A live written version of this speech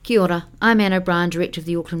Kia ora, I'm Anne O'Brien, Director of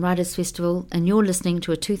the Auckland Writers' Festival, and you're listening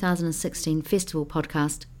to a 2016 festival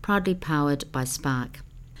podcast proudly powered by Spark.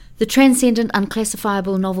 The transcendent,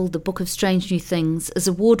 unclassifiable novel The Book of Strange New Things is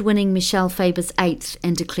award-winning Michelle Faber's 8th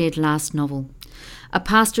and declared last novel. A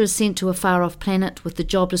pastor is sent to a far-off planet with the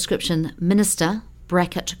job description Minister,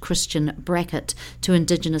 Christian, to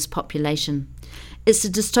Indigenous population. It's a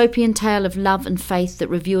dystopian tale of love and faith that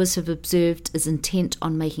reviewers have observed is intent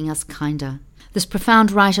on making us kinder. This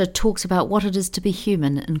profound writer talks about what it is to be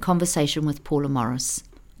human in conversation with Paula Morris.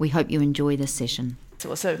 We hope you enjoy this session.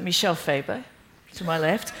 So Michelle Faber, to my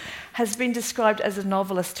left, has been described as a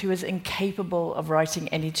novelist who is incapable of writing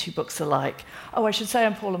any two books alike. Oh, I should say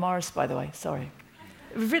I'm Paula Morris, by the way, sorry.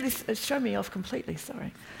 It's thrown me off completely,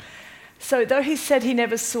 sorry. So though he said he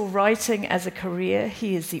never saw writing as a career,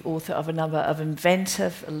 he is the author of a number of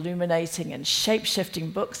inventive, illuminating and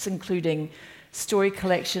shape-shifting books, including story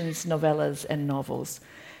collections, novellas and novels.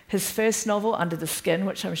 His first novel, Under the Skin,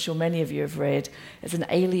 which I'm sure many of you have read, is an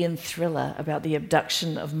alien thriller about the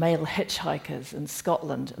abduction of male hitchhikers in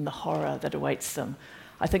Scotland and the horror that awaits them.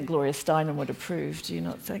 I think Gloria Steinem would approve, do you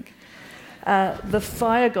not think? The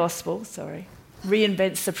Fire Gospel,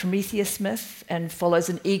 reinvents the Prometheus myth and follows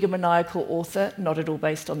an egomaniacal author, not at all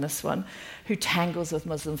based on this one, who tangles with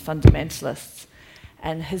Muslim fundamentalists.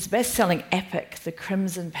 And his best-selling epic, The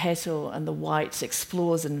Crimson Petal and the White,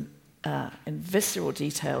 explores in visceral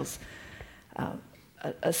details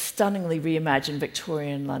a stunningly reimagined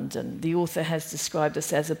Victorian London. The author has described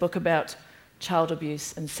this as a book about child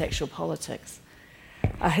abuse and sexual politics.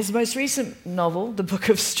 His most recent novel, The Book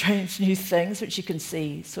of Strange New Things, which you can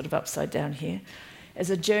see sort of upside down here, is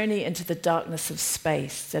a journey into the darkness of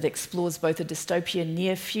space that explores both a dystopian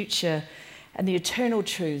near future and the eternal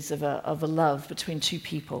truths of a love between two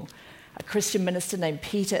people. A Christian minister named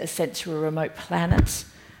Peter is sent to a remote planet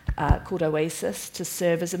called Oasis to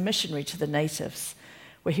serve as a missionary to the natives,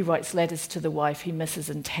 where he writes letters to the wife he misses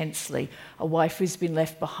intensely, a wife who's been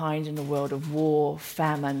left behind in a world of war,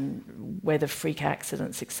 famine, weather freak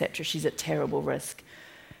accidents, etc. She's at terrible risk.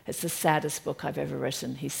 It's the saddest book I've ever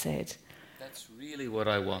written, he said. That's really what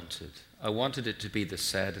I wanted. I wanted it to be the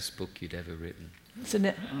saddest book you'd ever written. So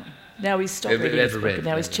now he's stopped reading his book, and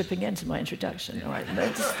now he's chipping into my introduction. Yeah. All right,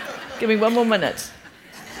 just give me one more minute.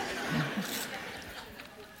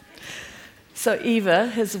 So Eva,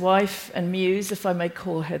 his wife and muse, if I may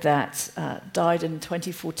call her that, died in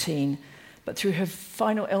 2014, but through her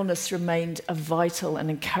final illness remained a vital and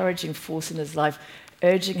encouraging force in his life,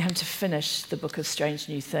 urging him to finish The Book of Strange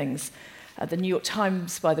New Things. The New York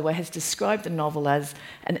Times, by the way, has described the novel as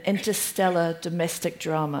an interstellar domestic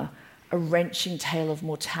drama, a wrenching tale of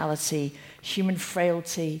mortality, human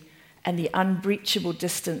frailty, and the unbreachable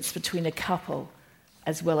distance between a couple,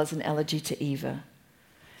 as well as an elegy to Eva.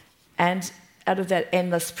 And out of that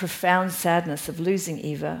endless, profound sadness of losing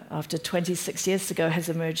Eva, after 26 years ago has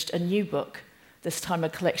emerged a new book, this time a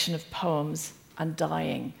collection of poems,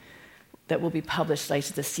 Undying, that will be published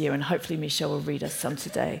later this year, and hopefully Michelle will read us some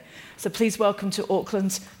today. So please welcome to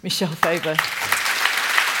Auckland, Michelle Faber.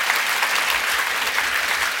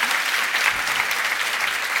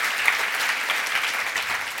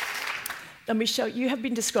 Now, Michelle, you have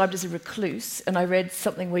been described as a recluse, and I read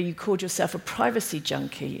something where you called yourself a privacy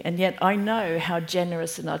junkie, and yet I know how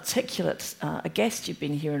generous and articulate a guest you've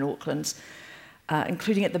been here in Auckland,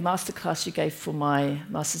 including at the masterclass you gave for my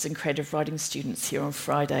Masters in Creative Writing students here on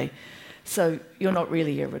Friday. So you're not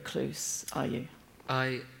really a recluse, are you?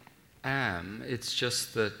 I am. It's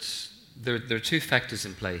just that there are two factors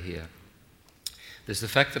in play here. There's the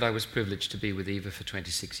fact that I was privileged to be with Eva for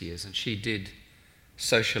 26 years, and she did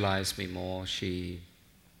socialize me more. She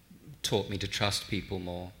taught me to trust people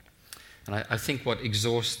more. And I think what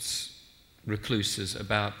exhausts recluses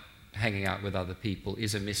about hanging out with other people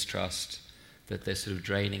is a mistrust that they're sort of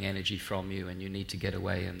draining energy from you and you need to get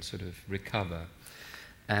away and sort of recover.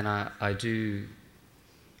 And I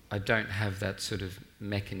don't have that sort of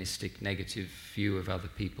mechanistic negative view of other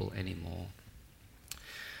people anymore.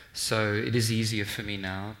 So it is easier for me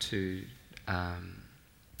now to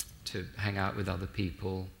hang out with other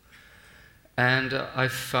people. And I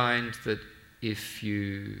find that if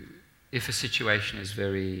a situation is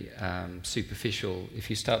very superficial, if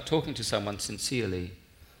you start talking to someone sincerely,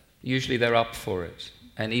 usually they're up for it.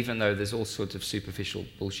 And even though there's all sorts of superficial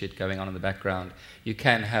bullshit going on in the background, you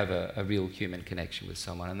can have a real human connection with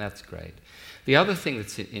someone, and that's great. The other thing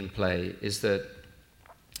that's in play is that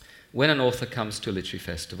when an author comes to a literary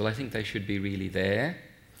festival, I think they should be really there.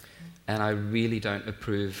 And I really don't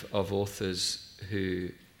approve of authors who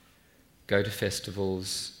go to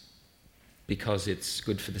festivals because it's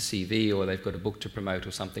good for the CV or they've got a book to promote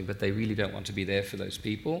or something, but they really don't want to be there for those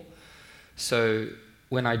people. So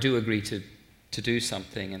when I do agree to do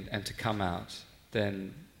something and to come out,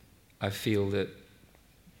 then I feel that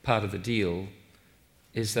part of the deal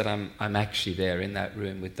is that I'm actually there in that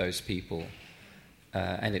room with those people,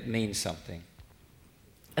 and it means something.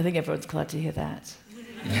 I think everyone's glad to hear that.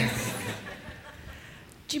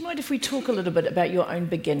 Do you mind if we talk a little bit about your own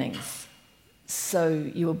beginnings? So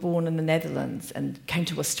you were born in the Netherlands and came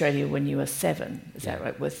to Australia when you were 7, is that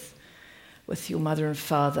right, with your mother and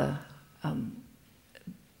father?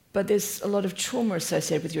 But there's a lot of trauma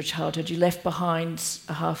associated with your childhood. You left behind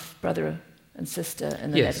a half-brother and sister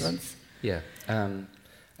in the Netherlands. Yeah.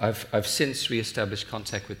 I've since re-established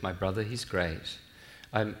contact with my brother. He's great.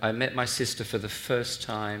 I met my sister for the first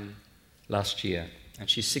time last year, and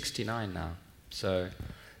she's 69 now. So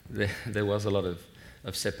there was a lot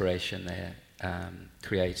of separation there,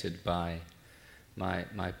 created by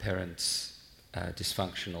my parents'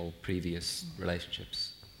 dysfunctional previous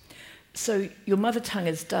relationships. So your mother tongue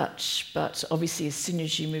is Dutch, but obviously as soon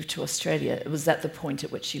as you moved to Australia, was that the point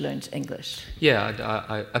at which you learned English?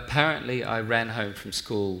 Yeah, apparently I ran home from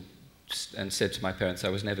school and said to my parents I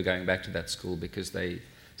was never going back to that school because they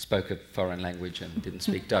spoke a foreign language and didn't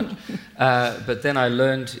speak Dutch. But then I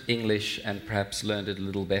learned English and perhaps learned it a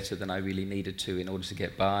little better than I really needed to in order to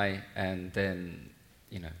get by, and then,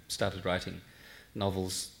 started writing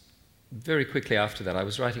novels. Very quickly after that, I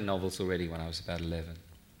was writing novels already when I was about 11.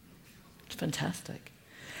 Fantastic.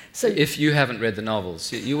 So, if you haven't read the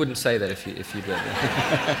novels, you wouldn't say that if you'd read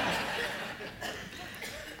them.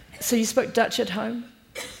 So you spoke Dutch at home?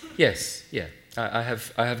 Yes, yeah. I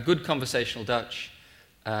have good conversational Dutch,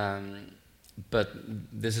 but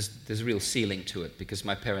there's a real ceiling to it because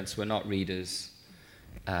my parents were not readers,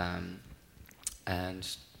 and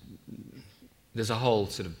there's a whole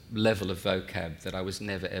sort of level of vocab that I was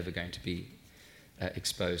never ever going to be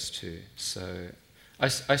exposed to. So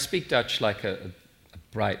I speak Dutch like a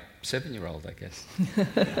bright 7-year-old, I guess.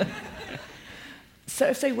 So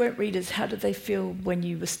if they weren't readers, how did they feel when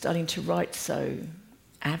you were starting to write so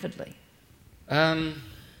avidly?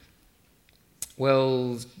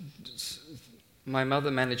 Well, my mother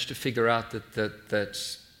managed to figure out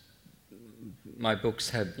that my books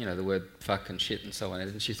had, the word fuck and shit and so on in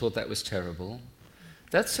it, and she thought that was terrible.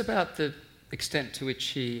 That's about the extent to which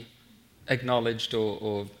she acknowledged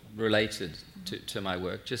or related to my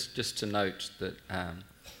work, just to note that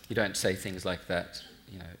you don't say things like that,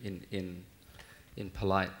 in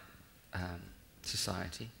polite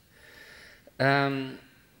society.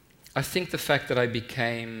 I think the fact that I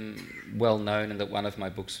became well known and that one of my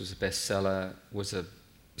books was a bestseller was a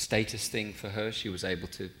status thing for her. She was able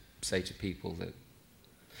to say to people that,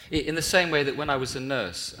 in the same way that when I was a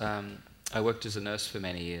nurse, I worked as a nurse for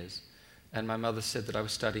many years, and my mother said that I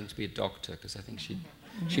was studying to be a doctor because I think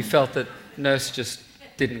she felt that nurse just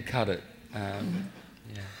didn't cut it. Yeah.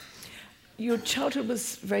 Your childhood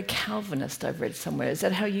was very Calvinist, I've read somewhere. Is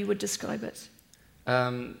that how you would describe it?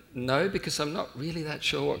 No, because I'm not really that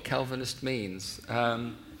sure what Calvinist means.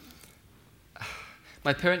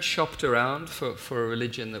 My parents shopped around for a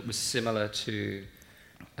religion that was similar to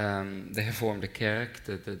the Hervormde Kerk,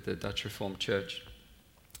 the Dutch Reformed Church,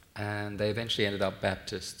 and they eventually ended up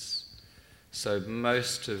Baptists. So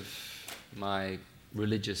most of my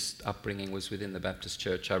religious upbringing was within the Baptist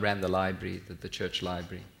church. I ran the library, the church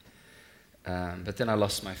library. But then I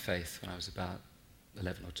lost my faith when I was about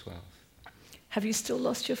 11 or 12. Have you still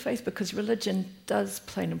lost your faith? Because religion does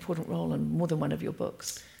play an important role in more than one of your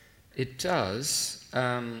books. It does.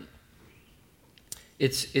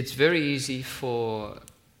 It's very easy for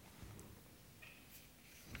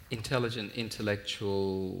intelligent,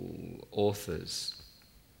 intellectual authors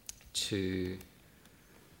to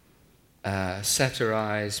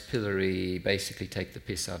satirize, pillory, basically take the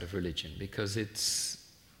piss out of religion because it's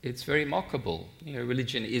very mockable.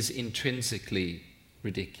 Religion is intrinsically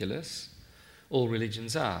ridiculous. All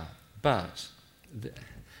religions are. But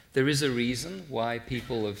there is a reason why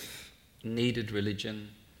people have needed religion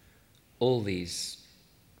all these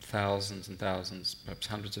thousands and thousands, perhaps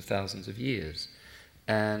hundreds of thousands of years.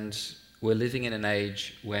 And we're living in an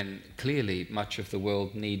age when clearly much of the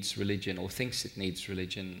world needs religion or thinks it needs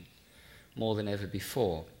religion more than ever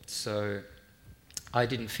before. So I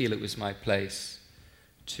didn't feel it was my place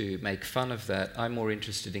to make fun of that. I'm more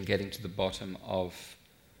interested in getting to the bottom of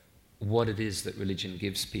what it is that religion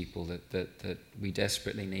gives people that we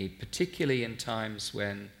desperately need, particularly in times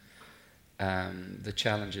when the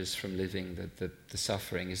challenges from living, the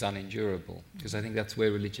suffering is unendurable. Because I think that's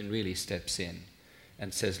where religion really steps in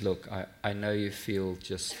and says, look, I know you feel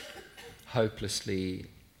just hopelessly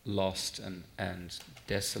lost and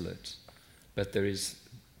desolate, but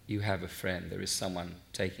you have a friend, there is someone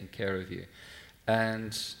taking care of you.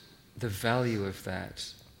 And the value of that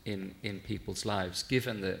in people's lives,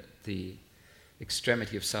 given the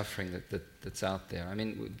extremity of suffering that's out there. I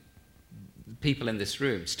mean, people in this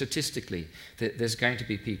room, statistically, there's going to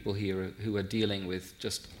be people here who are dealing with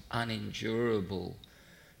just unendurable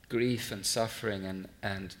grief and suffering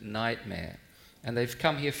and nightmare. And they've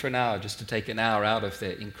come here for an hour just to take an hour out of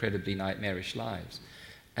their incredibly nightmarish lives.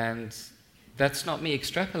 And that's not me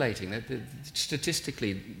extrapolating.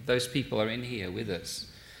 Statistically, those people are in here with us.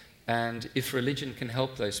 And if religion can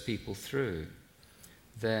help those people through,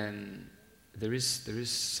 then there is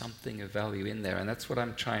something of value in there. And that's what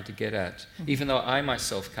I'm trying to get at. Mm-hmm. Even though I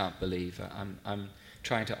myself can't believe, I'm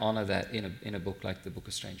trying to honor that in a book like The Book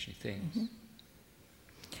of Strange New Things.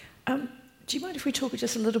 Mm-hmm. Do you mind if we talk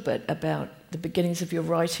just a little bit about the beginnings of your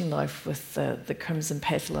writing life with the crimson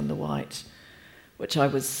petal and the white, which I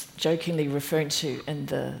was jokingly referring to in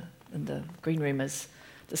the green room as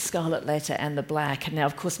the scarlet letter and the black, and now,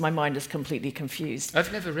 of course, my mind is completely confused.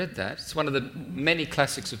 I've never read that. It's one of the many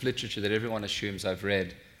classics of literature that everyone assumes I've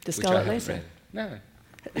read. The Scarlet Letter? Read. No.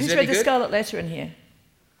 Who's read the Scarlet Letter in here?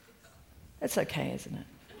 It's okay, isn't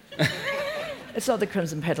it? It's not the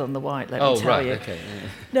crimson petal and the white, let me tell you. Okay. Yeah.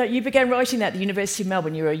 No, you began writing that at the University of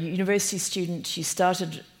Melbourne. You were a university student. You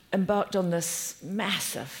embarked on this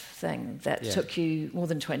massive thing that took you more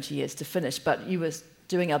than 20 years to finish, but you were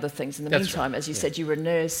doing other things in the meantime. Right. As you said, you were a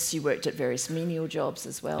nurse. You worked at various menial jobs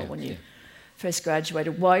as well when you first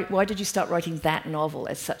graduated. Why did you start writing that novel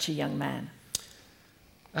as such a young man?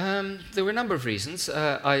 There were a number of reasons.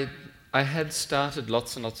 I had started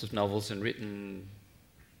lots and lots of novels and written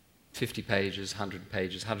 50 pages, 100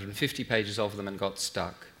 pages, 150 pages of them and got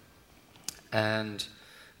stuck. And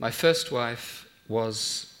my first wife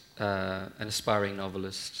was an aspiring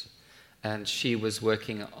novelist, and she was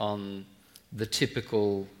working on the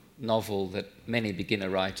typical novel that many beginner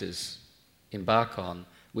writers embark on,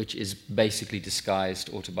 which is basically disguised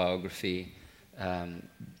autobiography,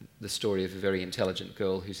 the story of a very intelligent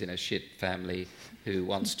girl who's in a shit family who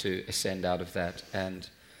wants to ascend out of that and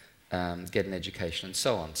get an education and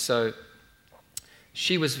so on. So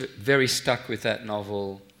she was very stuck with that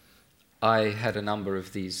novel. I had a number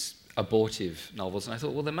of these abortive novels, and I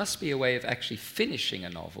thought, well, there must be a way of actually finishing a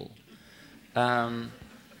novel.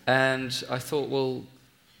 And I thought, well,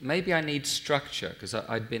 maybe I need structure, because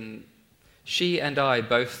she and I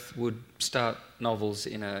both would start novels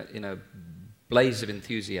in a blaze of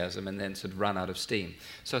enthusiasm and then sort of run out of steam.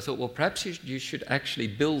 So I thought, well, perhaps you should actually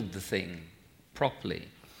build the thing properly.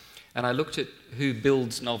 And I looked at who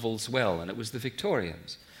builds novels well, and it was the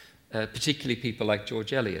Victorians, particularly people like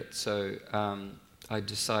George Eliot. So I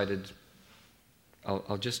decided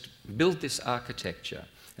I'll just build this architecture,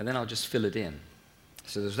 and then I'll just fill it in.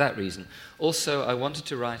 So there's that reason. Also, I wanted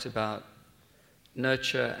to write about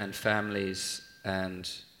nurture and families and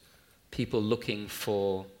people looking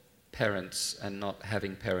for parents and not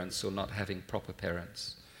having parents or not having proper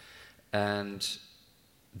parents. And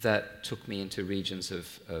that took me into regions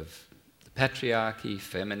of the patriarchy,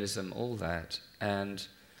 feminism, all that. And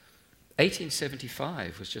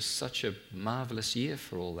 1875 was just such a marvelous year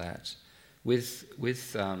for all that, with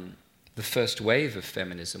the first wave of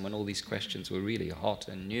feminism, when all these questions were really hot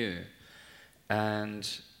and new. And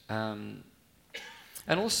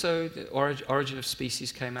also the Origin of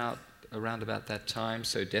Species came out around about that time,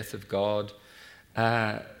 so Death of God.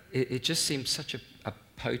 It just seemed such a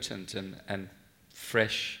potent and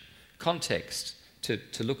fresh context to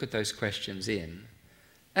look at those questions in.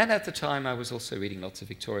 And at the time, I was also reading lots of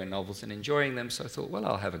Victorian novels and enjoying them, so I thought, well,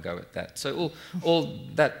 I'll have a go at that. So all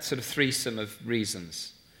that sort of threesome of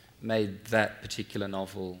reasons made that particular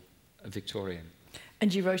novel a Victorian.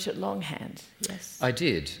 And you wrote it longhand, yes? I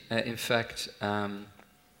did. In fact,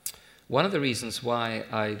 one of the reasons why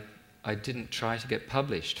I didn't try to get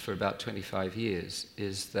published for about 25 years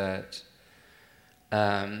is that,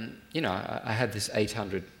 I had this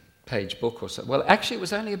 800-page book or so. Well, actually, it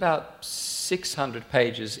was only about 600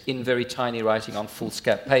 pages in very tiny writing on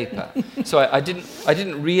foolscap paper. So I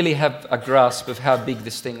didn't really have a grasp of how big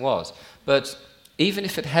this thing was. But even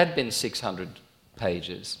if it had been 600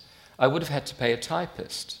 pages, I would have had to pay a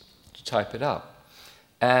typist to type it up.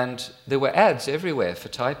 And there were ads everywhere for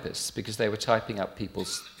typists because they were typing up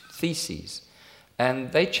people's theses.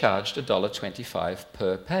 And they charged $1.25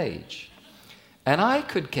 per page. And I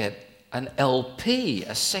could get an LP,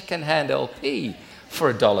 a second-hand LP,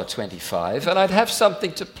 for $1.25, and I'd have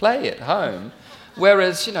something to play at home.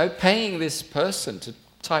 Whereas, paying this person to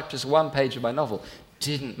type just one page of my novel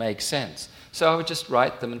didn't make sense. So I would just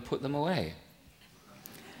write them and put them away.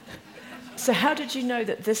 So how did you know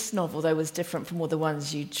that this novel, though, was different from all the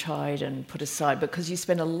ones you tried and put aside? Because you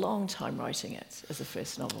spent a long time writing it as a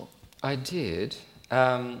first novel. I did.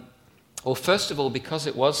 Well, first of all, because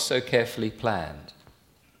it was so carefully planned,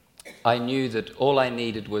 I knew that all I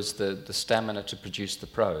needed was the stamina to produce the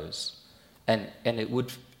prose, and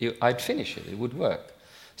I'd finish it, it would work.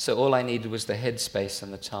 So all I needed was the headspace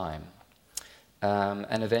and the time.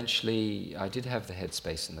 And eventually I did have the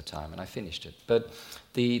headspace and the time, and I finished it. But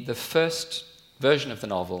the first version of the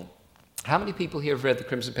novel, how many people here have read The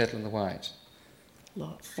Crimson Petal and the White?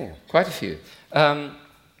 Lots. Oh, quite a few.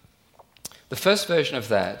 The first version of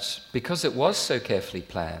that, because it was so carefully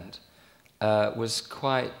planned, was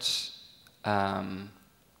quite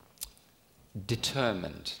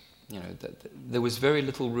determined. You know, there was very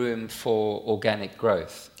little room for organic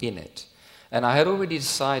growth in it. And I had already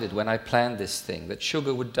decided when I planned this thing that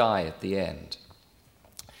Sugar would die at the end.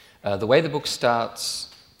 The way the book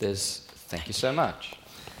starts, thank you so much.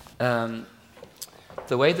 The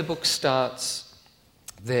way the book starts,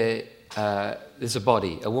 there's a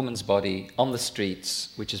body, a woman's body, on the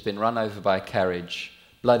streets, which has been run over by a carriage,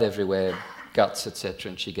 blood everywhere, guts, etc.,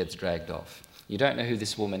 and she gets dragged off. You don't know who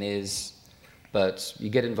this woman is, but you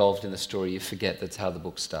get involved in the story, you forget that's how the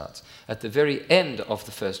book starts. At the very end of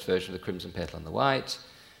the first version of The Crimson Petal and the White,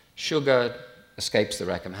 Sugar escapes the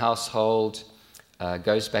Rackham household,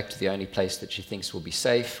 goes back to the only place that she thinks will be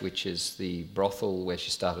safe, which is the brothel where she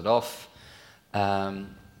started off.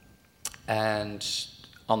 And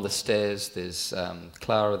on the stairs, there's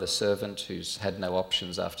Clara, the servant, who's had no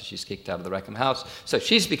options after she's kicked out of the Rackham house. So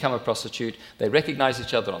she's become a prostitute. They recognize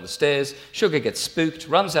each other on the stairs. Sugar gets spooked,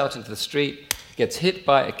 runs out into the street, gets hit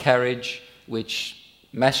by a carriage, which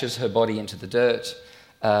mashes her body into the dirt.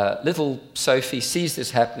 Little Sophie sees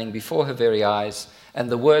this happening before her very eyes, and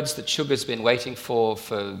the words that Sugar's been waiting for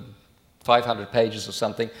 500 pages or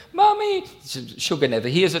something, "Mummy!" Sugar never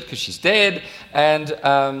hears it because she's dead. And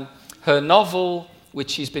her novel,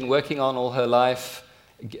 which she's been working on all her life,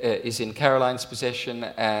 is in Caroline's possession,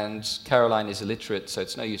 and Caroline is illiterate, so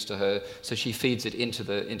it's no use to her. So she feeds it into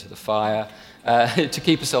the fire to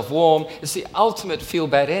keep herself warm. It's the ultimate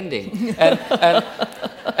feel-bad ending, and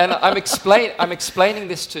I'm explaining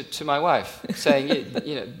this to my wife, saying,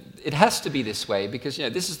 you know, it has to be this way because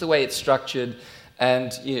this is the way it's structured.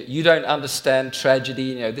 And you don't understand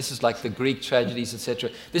tragedy. This is like the Greek tragedies,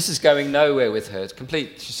 etc. This is going nowhere with her. It's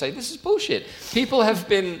complete. She say, this is bullshit. People have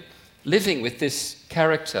been living with this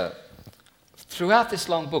character throughout this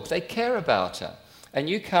long book. They care about her, and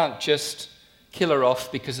you can't just kill her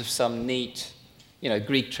off because of some neat,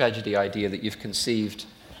 Greek tragedy idea that you've conceived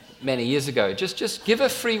many years ago. Just give her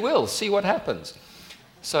free will. See what happens.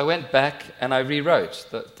 So I went back and I rewrote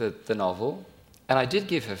the novel. And I did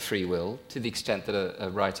give her free will to the extent that a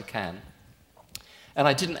writer can. And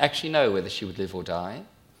I didn't actually know whether she would live or die,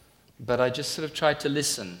 but I just sort of tried to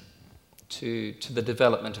listen to the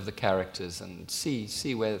development of the characters and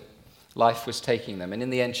see where life was taking them. And in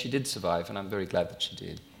the end, she did survive, and I'm very glad that she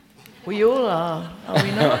did. We all are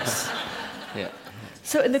we not? Yeah.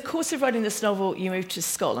 So in the course of writing this novel, you moved to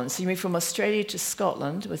Scotland. So you moved from Australia to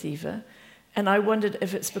Scotland with Eva. And I wondered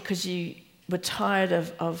if it's because you were tired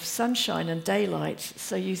of sunshine and daylight,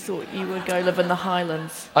 so you thought you would go live in the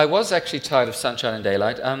Highlands. I was actually tired of sunshine and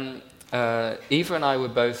daylight. Eva and I were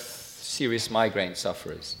both serious migraine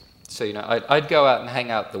sufferers. So, I'd go out and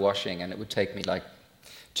hang out the washing, and it would take me like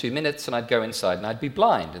 2 minutes, and I'd go inside, and I'd be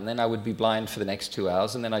blind, and then I would be blind for the next 2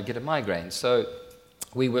 hours, and then I'd get a migraine. So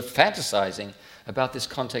we were fantasizing about this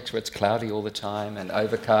context where it's cloudy all the time and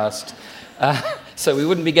overcast, so we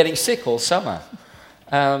wouldn't be getting sick all summer.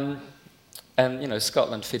 And,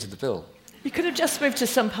 Scotland fitted the bill. You could have just moved to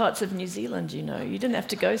some parts of New Zealand, You didn't have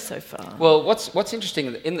to go so far. Well, what's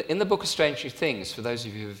interesting, in the book of Strange New Things, for those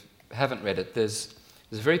of you who haven't read it, there's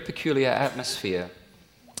a very peculiar atmosphere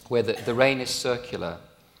where the rain is circular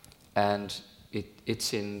and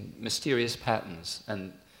it's in mysterious patterns,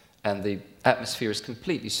 and the atmosphere is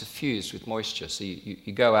completely suffused with moisture. So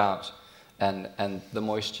you go out and the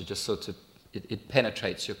moisture just sort of, it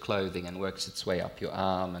penetrates your clothing and works its way up your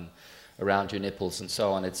arm and around your nipples and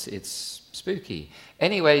so on. It's spooky.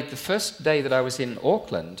 Anyway, the first day that I was in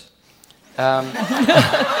Auckland,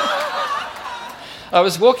 I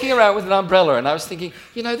was walking around with an umbrella and I was thinking,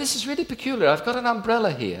 this is really peculiar. I've got an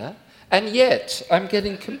umbrella here, and yet I'm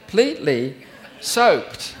getting completely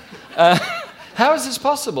soaked. How is this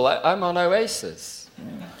possible? I'm on Oasis.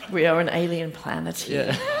 We are an alien planet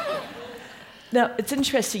here. Yeah. Now, it's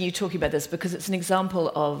interesting you talking about this because it's an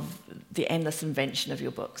example of the endless invention of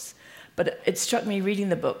your books. But it struck me reading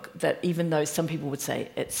the book that even though some people would say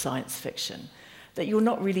it's science fiction, that you're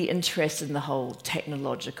not really interested in the whole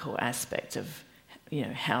technological aspect of,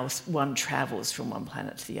 how one travels from one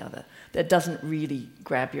planet to the other. That doesn't really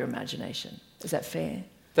grab your imagination. Is that fair?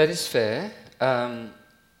 That is fair.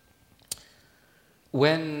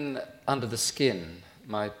 When Under the Skin,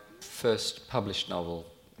 my first published novel,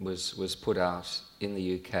 was put out in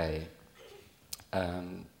the UK,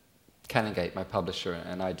 Canongate, my publisher,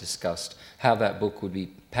 and I discussed how that book would be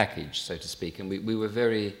packaged, so to speak, and we were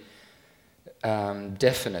very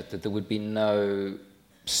definite that there would be no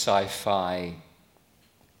sci-fi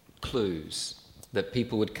clues, that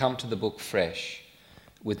people would come to the book fresh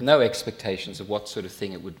with no expectations of what sort of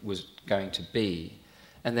thing it was going to be,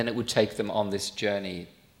 and then it would take them on this journey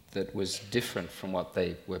that was different from what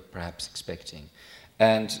they were perhaps expecting.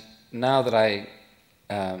 And now that I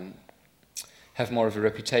have more of a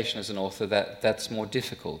reputation as an author, that's more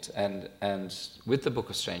difficult. And with the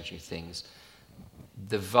Book of Strange New Things,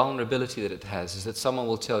 the vulnerability that it has is that someone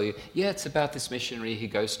will tell you, yeah, it's about this missionary who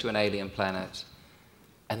goes to an alien planet,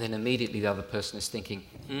 and then immediately the other person is thinking,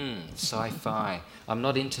 sci-fi. I'm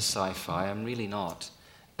not into sci-fi, I'm really not.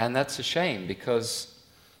 And that's a shame because,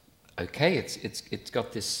 okay, it's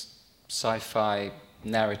got this sci-fi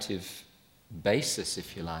narrative basis,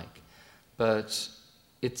 if you like, but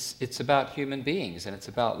it's about human beings, and it's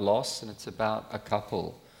about loss, and it's about a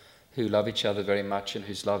couple who love each other very much and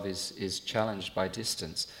whose love is challenged by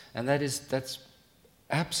distance. And that's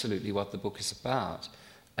absolutely what the book is about.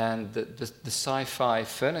 And the sci-fi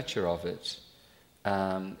furniture of it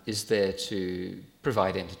is there to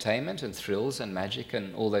provide entertainment and thrills and magic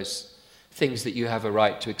and all those things that you have a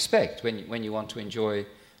right to expect when you want to enjoy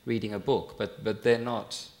reading a book. But they're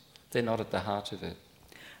not at the heart of it.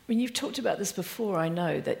 When you've talked about this before, I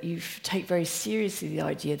know that you take very seriously the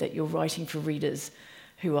idea that you're writing for readers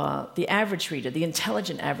who are the average reader, the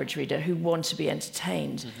intelligent average reader, who want to be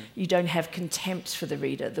entertained. Mm-hmm. You don't have contempt for the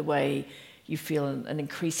reader the way you feel an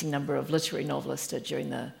increasing number of literary novelists did during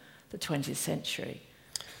the 20th century.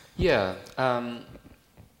 Yeah. I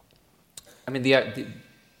mean, the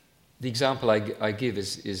example I give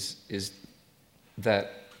is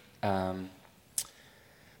that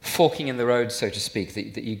forking in the road, so to speak,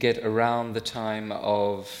 that you get around the time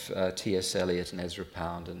of T.S. Eliot and Ezra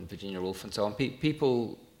Pound and Virginia Woolf and so on,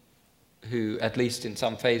 people who, at least in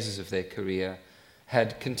some phases of their career,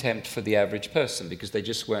 had contempt for the average person because they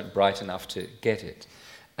just weren't bright enough to get it.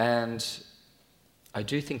 And I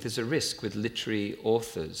do think there's a risk with literary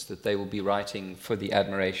authors that they will be writing for the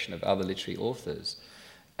admiration of other literary authors,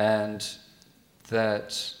 and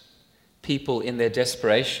that people in their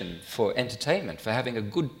desperation for entertainment, for having a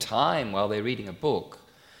good time while they're reading a book,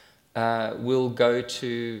 will go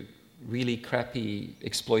to really crappy,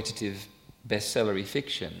 exploitative, bestsellery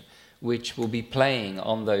fiction, which will be playing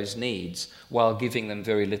on those needs while giving them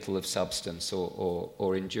very little of substance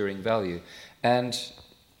or enduring value. And,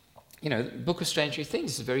 Book of Strange New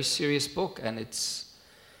Things is a very serious book, and it's,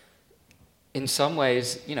 in some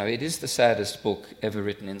ways, it is the saddest book ever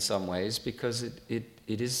written in some ways, because it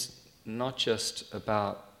is not just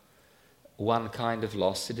about one kind of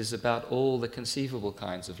loss, it is about all the conceivable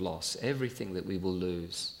kinds of loss, everything that we will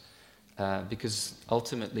lose. Because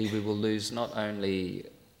ultimately we will lose not only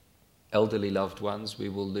elderly loved ones, we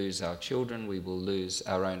will lose our children, we will lose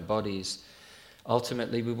our own bodies.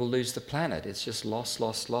 Ultimately we will lose the planet. It's just loss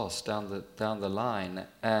down the line.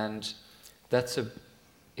 And it's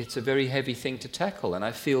a very heavy thing to tackle. And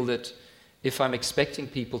I feel that if I'm expecting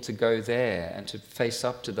people to go there and to face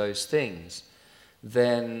up to those things,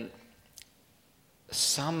 then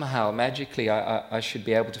somehow, magically, I should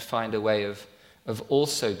be able to find a way of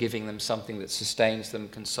also giving them something that sustains them,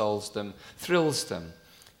 consoles them, thrills them,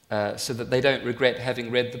 so that they don't regret having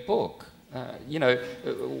read the book.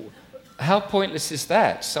 How pointless is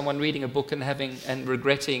that? Someone reading a book and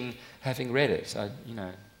regretting having read it.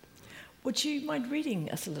 Would you mind reading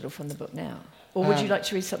us a little from the book now? Or would you like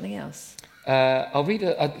to read something else? I'll read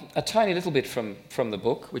a tiny little bit from the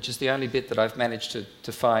book, which is the only bit that I've managed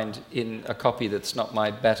to find in a copy that's not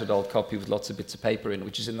my battered old copy with lots of bits of paper in,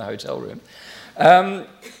 which is in the hotel room.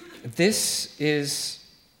 This is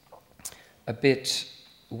a bit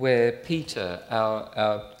where Peter,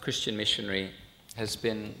 our Christian missionary, has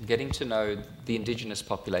been getting to know the indigenous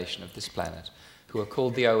population of this planet, who are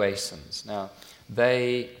called the Oasans. Now,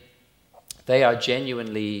 they are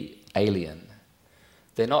genuinely alien.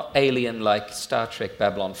 They're not alien like Star Trek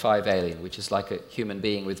Babylon 5 alien, which is like a human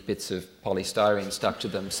being with bits of polystyrene stuck to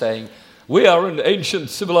them saying, "We are an ancient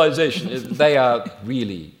civilization." They are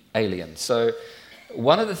really alien. So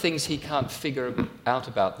one of the things he can't figure out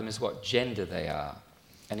about them is what gender they are.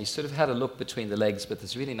 And he sort of had a look between the legs, but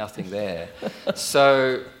there's really nothing there.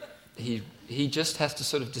 So he just has to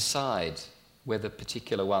sort of decide whether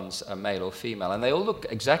particular ones are male or female. And they all look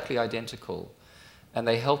exactly identical. And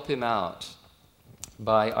they help him out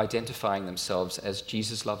by identifying themselves as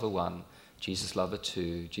Jesus Lover 1, Jesus Lover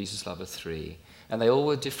 2, Jesus Lover 3. And they all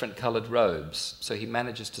wear different coloured robes. So he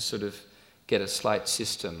manages to sort of get a slight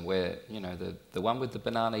system where, the one with the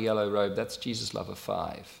banana yellow robe, that's Jesus Lover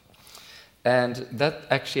 5. And that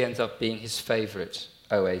actually ends up being his favourite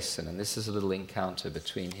oasin. And this is a little encounter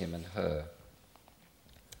between him and her.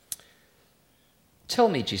 "Tell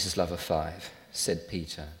me, Jesus Lover 5, said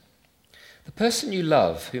Peter. The person you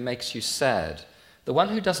love who makes you sad, the one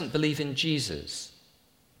who doesn't believe in Jesus,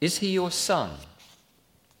 is he your son?"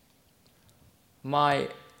 "My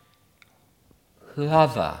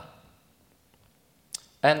lover."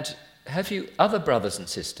 "And have you other brothers and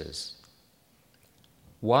sisters?"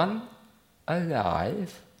 "One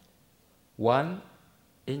alive, one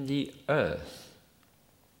in the earth."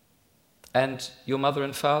 "And your mother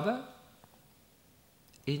and father?"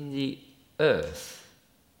 "In the earth."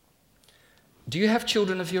 "Do you have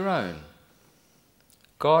children of your own?"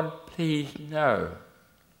 "God, please, no."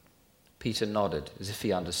 Peter nodded, as if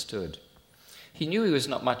he understood. He knew he was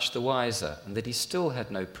not much the wiser, and that he still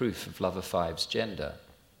had no proof of Lover 5's gender.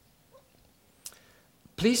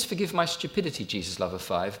 "Please forgive my stupidity, Jesus Lover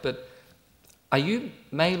 5, but are you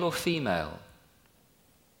male or female?"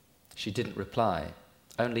 She didn't reply,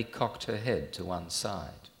 only cocked her head to one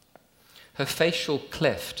side. Her facial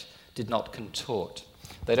cleft did not contort.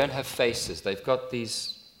 They don't have faces. They've got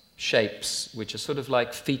these shapes which are sort of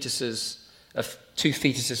like fetuses, two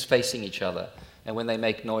fetuses facing each other. And when they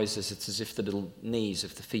make noises, it's as if the little knees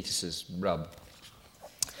of the fetuses rub.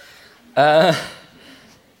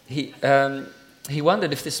 He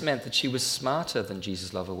wondered if this meant that she was smarter than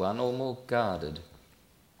Jesus Lover 1 or more guarded.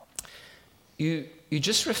 You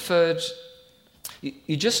just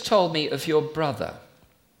told me of your brother.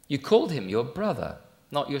 You called him your brother,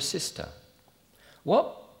 not your sister.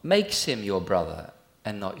 What makes him your brother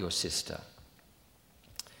and not your sister?"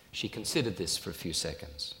 She considered this for a few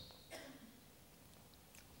seconds.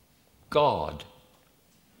 "God."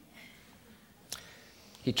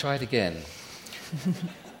 He tried again.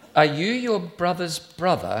 "Are you your brother's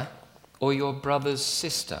brother or your brother's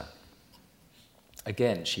sister?"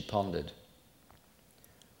 Again she pondered.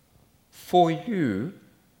 "For you,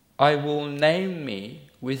 I will name me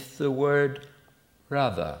with the word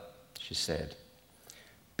brother," she said,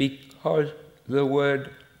 "because the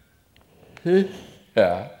word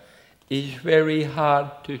sister is very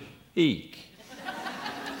hard to speak."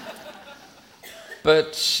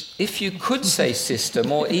 "But if you could say sister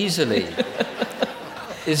more easily,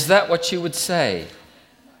 is that what you would say?"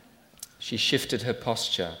 She shifted her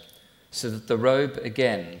posture so that the robe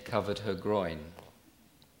again covered her groin.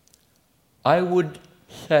 "I would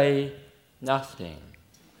say nothing."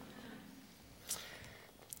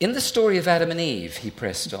 "In the story of Adam and Eve," he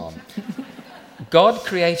pressed on, "God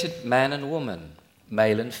created man and woman,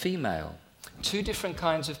 male and female, two different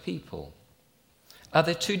kinds of people. Are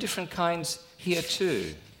there two different kinds here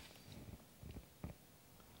too?"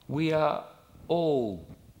 "We are all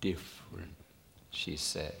different," she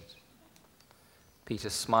said. Peter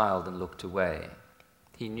smiled and looked away.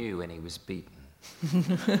 He knew when he was beaten.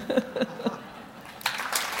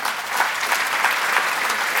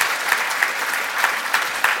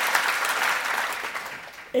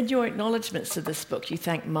 In your acknowledgements to this book, you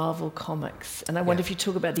thank Marvel Comics, and I wonder if you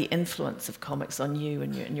talk about the influence of comics on you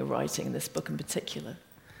and your writing in this book in particular.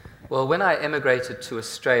 Well, when I emigrated to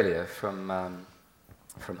Australia from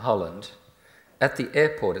Holland, at the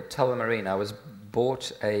airport at Tullamarine, I was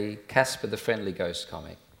bought a Casper the Friendly Ghost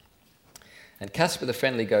comic. And Casper the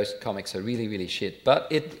Friendly Ghost comics are really, really shit, but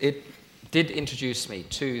it did introduce me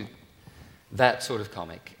to that sort of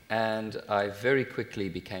comic. And I very quickly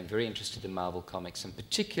became very interested in Marvel Comics, and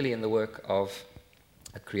particularly in the work of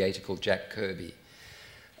a creator called Jack Kirby,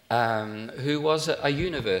 who was a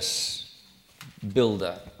universe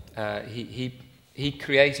builder. He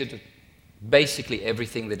created basically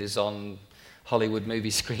everything that is on Hollywood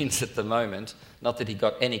movie screens at the moment. Not that he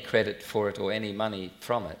got any credit for it or any money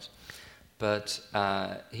from it, but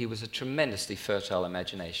he was a tremendously fertile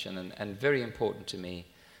imagination and very important to me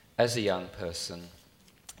as a young person.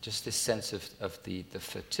 Just this sense of the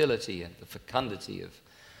fertility and the fecundity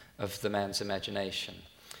of the man's imagination.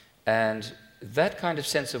 And that kind of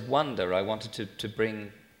sense of wonder I wanted to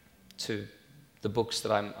bring to the books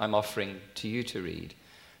that I'm offering to you to read.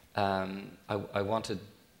 I wanted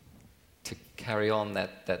to carry on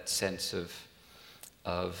that sense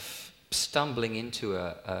of stumbling into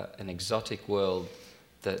an exotic world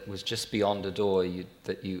that was just beyond a door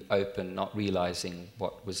that you opened, not realizing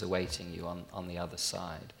what was awaiting you on the other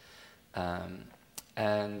side.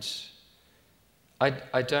 And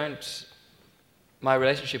I don't... My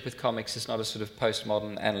relationship with comics is not a sort of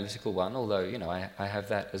postmodern analytical one, although, I have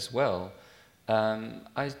that as well.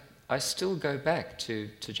 I still go back to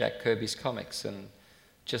Jack Kirby's comics, and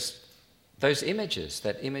just those images,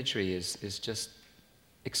 that imagery is just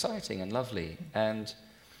exciting and lovely. And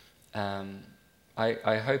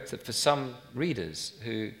I hope that for some readers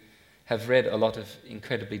who have read a lot of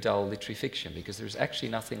incredibly dull literary fiction, because there is actually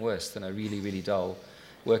nothing worse than a really, really dull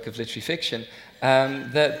work of literary fiction,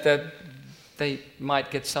 that they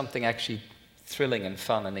might get something actually thrilling and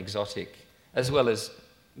fun and exotic, as well as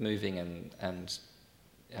moving and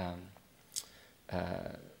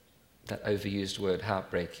that overused word,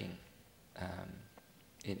 heartbreaking,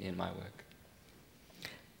 in my work.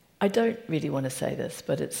 I don't really want to say this,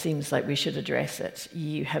 but it seems like we should address it.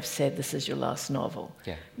 You have said this is your last novel.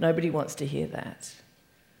 Yeah. Nobody wants to hear that.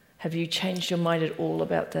 Have you changed your mind at all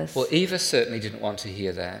about this? Well, Eva certainly didn't want to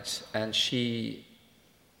hear that, and she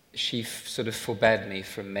sort of forbade me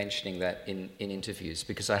from mentioning that in interviews,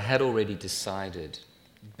 because I had already decided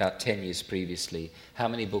about 10 years previously how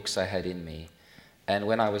many books I had in me. And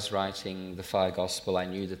when I was writing The Fire Gospel, I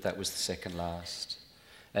knew that was the second last.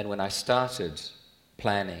 And when I started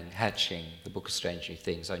hatching the Book of Strange New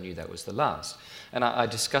Things, I knew that was the last. And I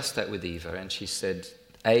discussed that with Eva, and she said,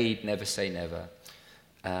 never say never.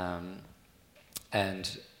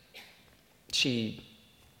 And she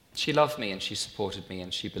loved me, and she supported me,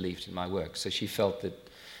 and she believed in my work. So she felt that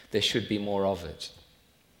there should be more of it.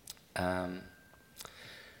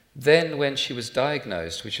 Then when she was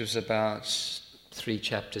diagnosed, which was about 3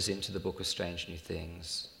 chapters into the Book of Strange New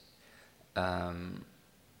Things,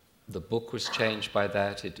 the book was changed by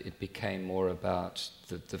that. It became more about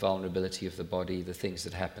the vulnerability of the body, the things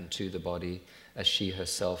that happened to the body as she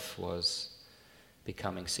herself was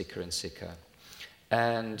becoming sicker and sicker.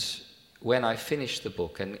 And when I finished the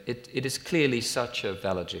book, and it is clearly such a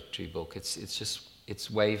valedictory book,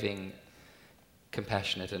 it's waving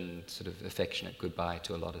compassionate and sort of affectionate goodbye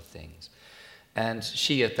to a lot of things. And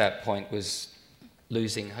she at that point was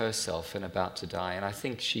losing herself and about to die, and I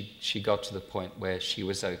think she got to the point where she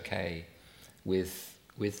was okay with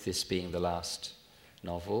this being the last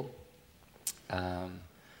novel.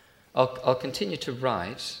 I'll continue to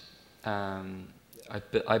write.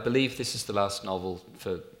 I believe this is the last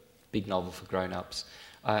big novel for grown-ups.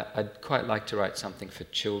 I'd quite like to write something for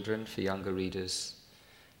children, for younger readers,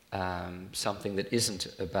 something that isn't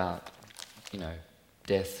about,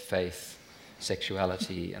 death, faith,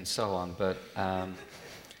 sexuality, and so on,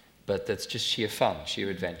 but that's just sheer fun, sheer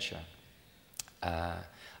adventure.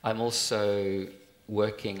 I'm also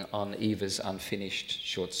working on Eva's unfinished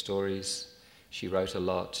short stories. She wrote a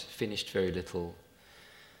lot, finished very little.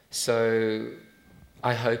 So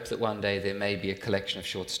I hope that one day there may be a collection of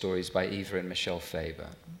short stories by Eva and Michelle Faber.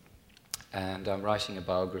 And I'm writing a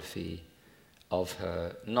biography of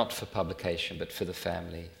her, not for publication, but for the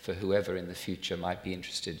family, for whoever in the future might be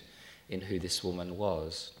interested in who this woman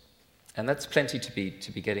was. And that's plenty to be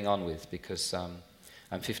getting on with, because I'm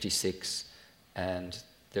 56, and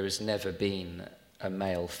there has never been a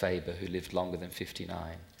male Faber who lived longer than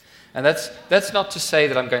 59. And that's not to say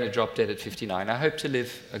that I'm going to drop dead at 59. I hope to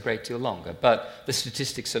live a great deal longer, but the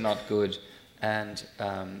statistics are not good, and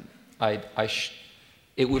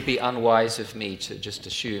it would be unwise of me to just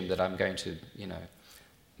assume that I'm going to,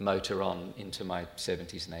 motor on into my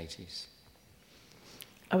 70s and 80s.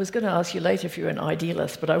 I was going to ask you later if you're an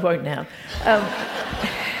idealist, but I won't now.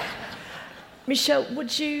 Michelle,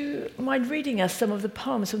 would you mind reading us some of the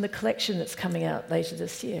poems from the collection that's coming out later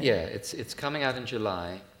this year? Yeah, it's coming out in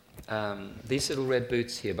July. These little red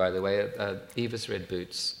boots here, by the way, are Eva's red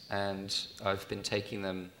boots, and I've been taking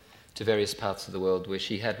them to various parts of the world where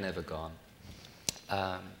she had never gone,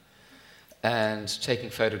 and taking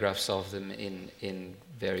photographs of them in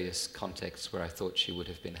various contexts where I thought she would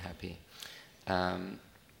have been happy.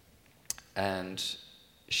 And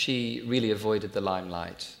she really avoided the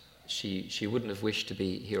limelight. She wouldn't have wished to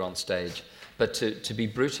be here on stage. But to be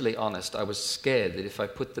brutally honest, I was scared that if I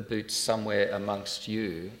put the boots somewhere amongst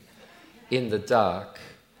you in the dark,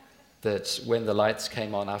 that when the lights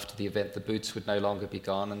came on after the event, the boots would no longer be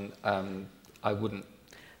gone, and I wouldn't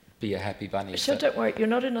be a happy bunny. Michelle, don't worry, you're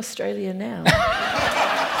not in Australia now.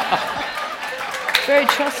 Very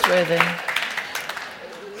trustworthy.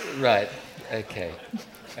 Right, okay.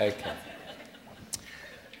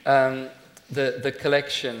 The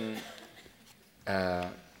collection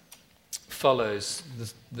follows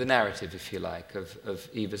the narrative, if you like, of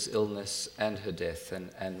Eva's illness and her death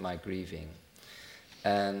and my grieving.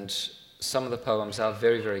 And some of the poems are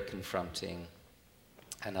very, very confronting,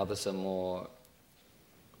 and others are more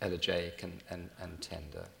elegiac and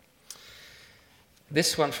tender.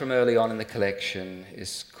 This one from early on in the collection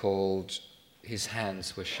is called His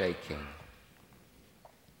Hands Were Shaking.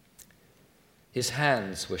 His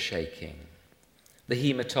hands were shaking. The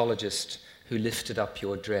hematologist who lifted up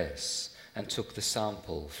your dress and took the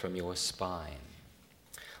sample from your spine.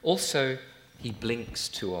 Also, he blinks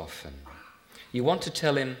too often. You want to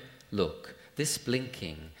tell him, look, this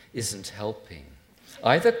blinking isn't helping.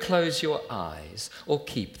 Either close your eyes or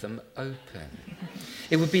keep them open.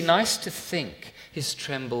 It would be nice to think his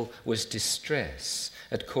tremble was distress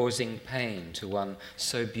at causing pain to one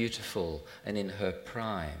so beautiful and in her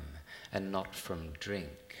prime, and not from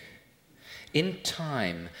drink. In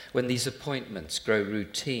time, when these appointments grow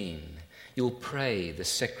routine, you'll pray the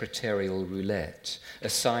secretarial roulette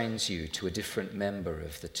assigns you to a different member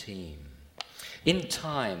of the team. In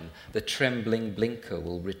time, the trembling blinker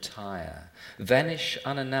will retire, vanish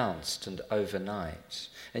unannounced and overnight,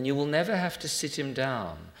 and you will never have to sit him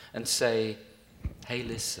down and say, hey,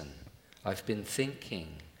 listen, I've been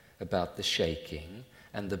thinking about the shaking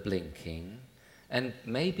and the blinking, and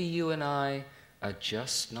maybe you and I are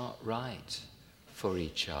just not right for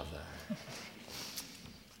each other.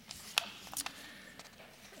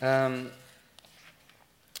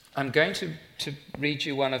 I'm going to read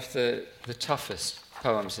you one of the toughest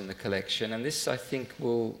poems in the collection, and this, I think,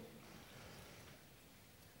 will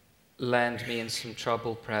land me in some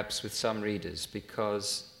trouble, perhaps, with some readers,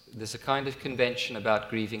 because there's a kind of convention about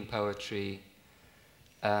grieving poetry.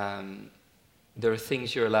 There are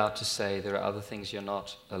things you're allowed to say, there are other things you're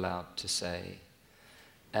not allowed to say.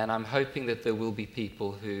 And I'm hoping that there will be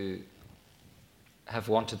people who have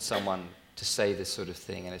wanted someone to say this sort of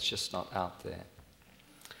thing, and it's just not out there.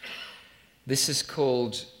 This is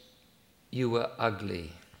called You Were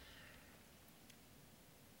Ugly.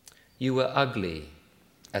 You were ugly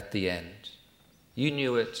at the end. You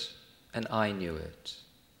knew it, and I knew it.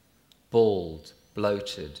 Bald,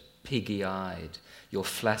 bloated, piggy-eyed, your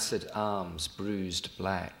flaccid arms bruised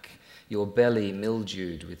black, your belly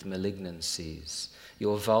mildewed with malignancies,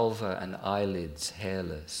 your vulva and eyelids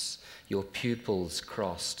hairless, your pupils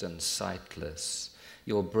crossed and sightless,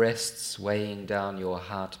 your breasts weighing down your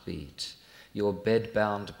heartbeat, your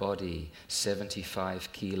bed-bound body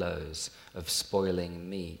 75 kilos of spoiling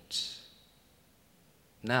meat.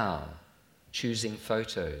 Now, choosing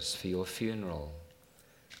photos for your funeral,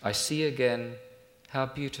 I see again how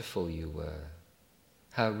beautiful you were,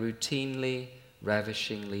 how routinely,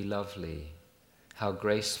 ravishingly lovely, how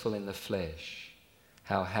graceful in the flesh,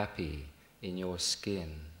 how happy in your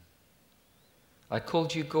skin. I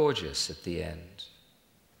called you gorgeous at the end.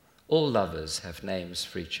 All lovers have names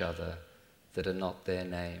for each other that are not their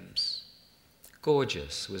names.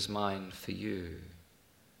 Gorgeous was mine for you.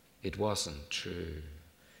 It wasn't true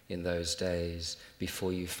in those days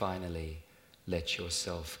before you finally let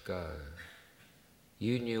yourself go.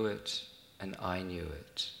 You knew it and I knew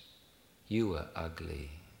it. You were ugly,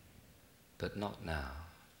 but not now,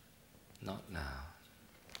 not now.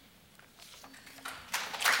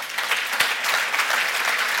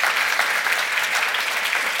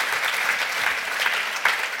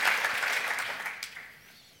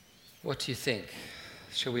 What do you think?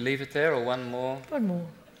 Shall we leave it there or one more? One more.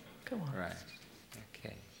 Go on. Right.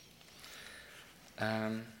 Okay.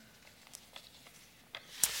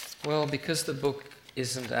 Well, because the book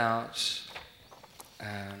isn't out,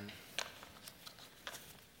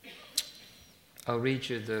 I'll read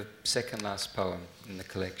you the second last poem in the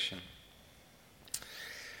collection.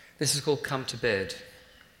 This is called Come to Bed.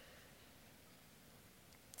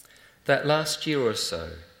 That last year or so,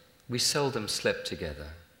 we seldom slept together.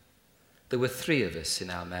 There were 3 of us in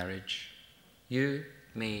our marriage, you,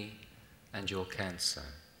 me, and your cancer.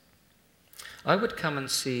 I would come and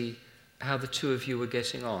see how the 2 of you were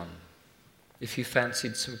getting on, if you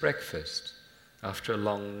fancied some breakfast after a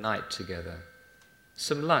long night together,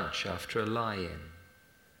 some lunch after a lie-in,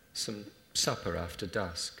 some supper after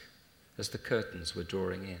dusk, as the curtains were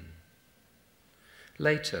drawing in.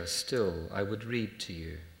 Later, still, I would read to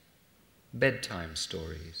you bedtime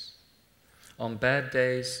stories. On bad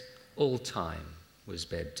days, all time was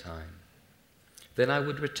bedtime. Then I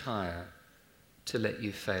would retire to let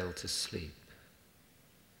you fail to sleep.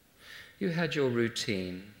 You had your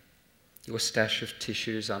routine, your stash of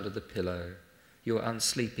tissues under the pillow, your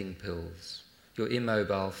unsleeping pills, your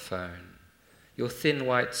immobile phone, your thin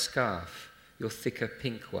white scarf, your thicker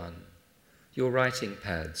pink one, your writing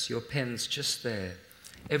pads, your pens just there,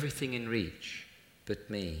 everything in reach but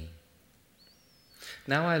me.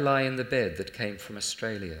 Now I lie in the bed that came from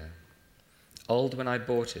Australia, old when I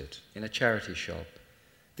bought it in a charity shop.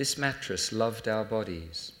 This mattress loved our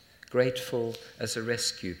bodies, grateful as a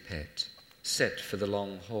rescue pet, set for the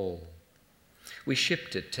long haul. We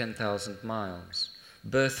shipped it 10,000 miles,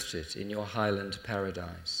 birthed it in your highland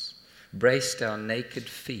paradise, braced our naked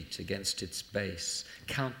feet against its base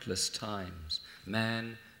countless times,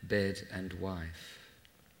 man, bed, and wife.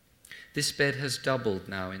 This bed has doubled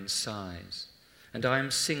now in size, and I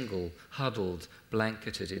am single, huddled,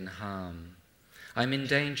 blanketed in harm. I'm in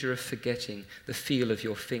danger of forgetting the feel of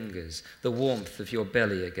your fingers, the warmth of your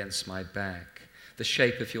belly against my back, the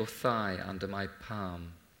shape of your thigh under my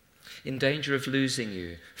palm. In danger of losing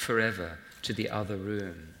you forever to the other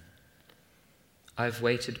room. I've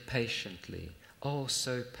waited patiently, oh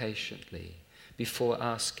so patiently, before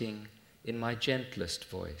asking in my gentlest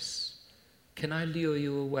voice, can I lure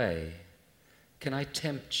you away? Can I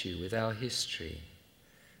tempt you with our history?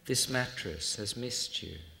 This mattress has missed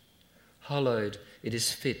you. Hollowed, it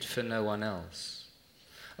is fit for no one else.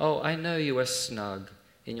 Oh, I know you are snug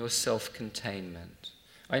in your self-containment.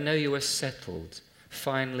 I know you are settled,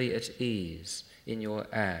 finally at ease in your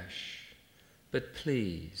ash. But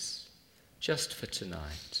please, just for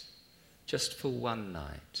tonight, just for one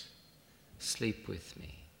night, sleep with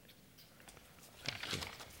me. Thank you.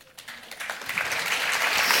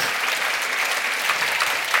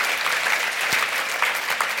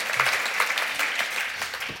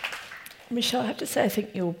 Michelle, I have to say, I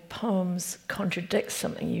think your poems contradict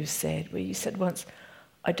something you said, where you said once,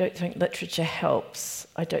 I don't think literature helps.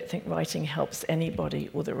 I don't think writing helps anybody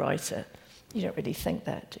or the writer. You don't really think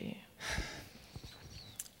that, do you?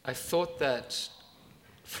 I thought that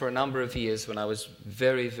for a number of years when I was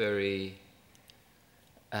very, very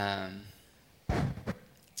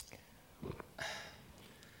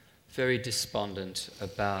very despondent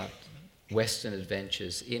about Western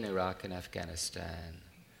adventures in Iraq and Afghanistan.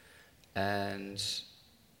 And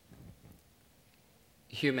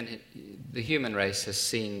the human race has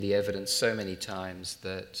seen the evidence so many times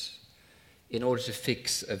that in order to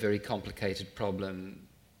fix a very complicated problem,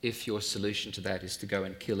 if your solution to that is to go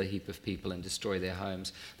and kill a heap of people and destroy their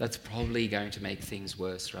homes, that's probably going to make things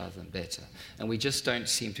worse rather than better. And we just don't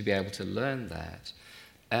seem to be able to learn that.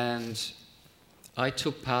 And I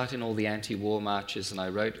took part in all the anti-war marches and I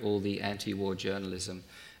wrote all the anti-war journalism.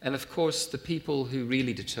 And of course, the people who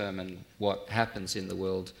really determine what happens in the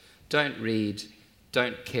world don't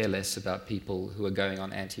care less about people who are going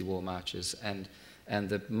on anti-war marches, and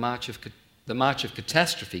the march of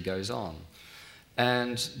catastrophe goes on.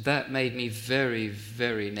 And that made me very,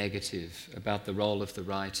 very negative about the role of the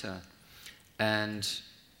writer. And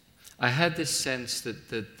I had this sense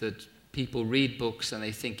that people read books and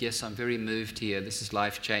they think, yes, I'm very moved here, this is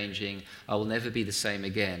life-changing, I will never be the same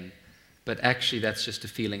again. But actually that's just a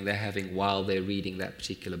feeling they're having while they're reading that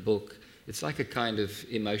particular book. It's like a kind of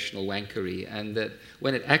emotional wankery, and that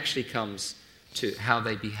when it actually comes to how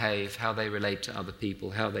they behave, how they relate to other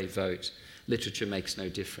people, how they vote, literature makes no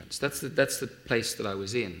difference. That's the place that I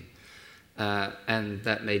was in. And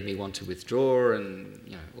that made me want to withdraw and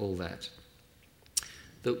all that.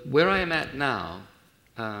 Where I am at now,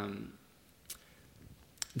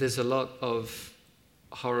 there's a lot of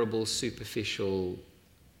horrible, superficial,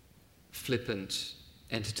 flippant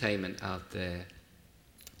entertainment out there.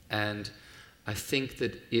 And I think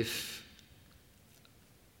that if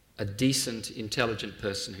a decent, intelligent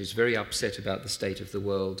person who's very upset about the state of the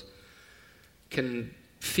world can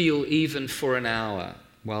feel even for an hour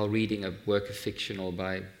while reading a work of fiction or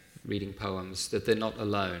by reading poems that they're not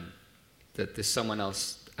alone, that there's someone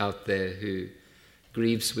else out there who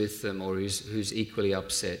grieves with them or who's equally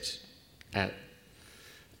upset at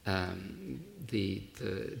the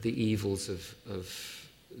evils of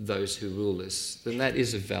those who rule us, then that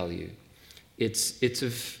is of value.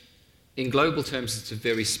 In global terms, it's a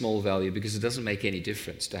very small value because it doesn't make any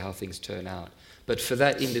difference to how things turn out. But for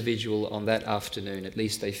that individual on that afternoon, at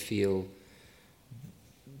least they feel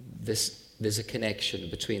there's a connection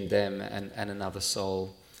between them and another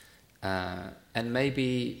soul. And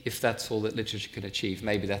maybe if that's all that literature can achieve,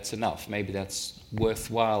 maybe that's enough. Maybe that's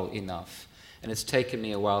worthwhile enough. And it's taken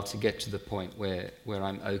me a while to get to the point where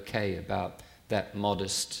I'm okay about that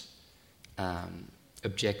modest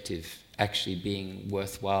objective actually being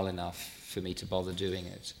worthwhile enough for me to bother doing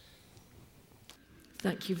it.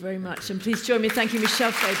 Thank you very much. And please join me thanking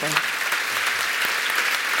Michel Faber.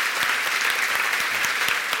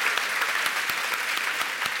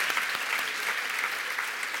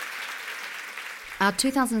 Our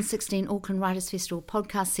 2016 Auckland Writers' Festival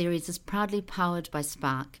podcast series is proudly powered by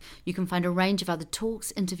Spark. You can find a range of other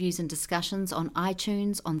talks, interviews and discussions on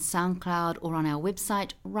iTunes, on SoundCloud or on our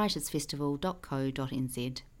website writersfestival.co.nz.